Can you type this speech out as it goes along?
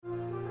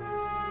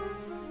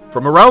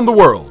From around the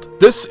world,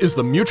 this is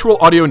the Mutual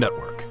Audio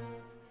Network.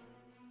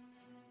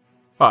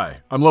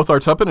 Hi, I'm Lothar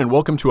Tuppen, and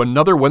welcome to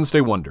another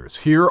Wednesday Wonders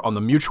here on the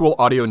Mutual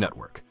Audio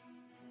Network.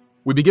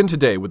 We begin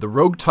today with the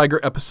Rogue Tiger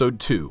Episode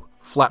 2,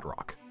 Flat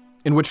Rock,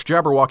 in which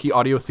Jabberwocky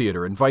Audio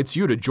Theater invites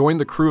you to join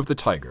the crew of the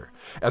Tiger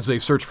as they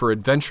search for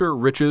adventure,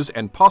 riches,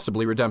 and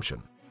possibly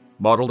redemption.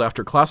 Modeled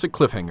after classic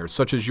cliffhangers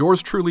such as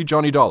yours truly,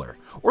 Johnny Dollar,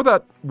 or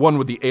that one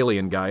with the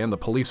alien guy in the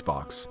police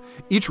box,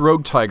 each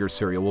Rogue Tiger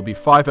serial will be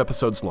 5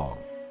 episodes long.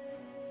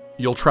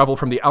 You'll travel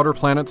from the outer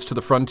planets to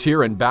the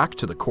frontier and back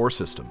to the core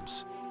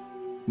systems.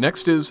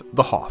 Next is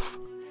The Hoff,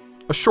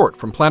 a short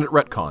from Planet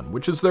Retcon,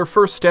 which is their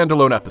first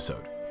standalone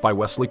episode, by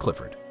Wesley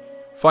Clifford.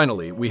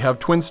 Finally, we have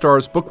Twin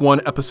Star's Book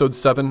 1, Episode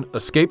 7,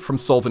 Escape from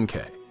Sulven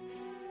K.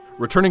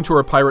 Returning to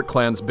her pirate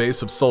clan's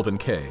base of Sulven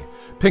K,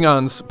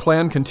 Ping-An's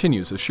plan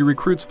continues as she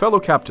recruits fellow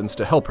captains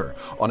to help her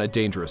on a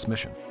dangerous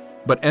mission.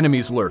 But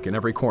enemies lurk in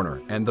every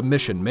corner, and the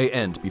mission may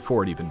end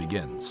before it even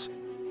begins.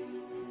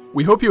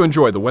 We hope you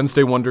enjoy the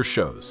Wednesday Wonders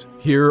shows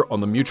here on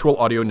the Mutual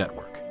Audio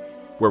Network,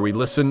 where we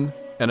listen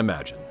and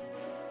imagine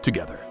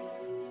together.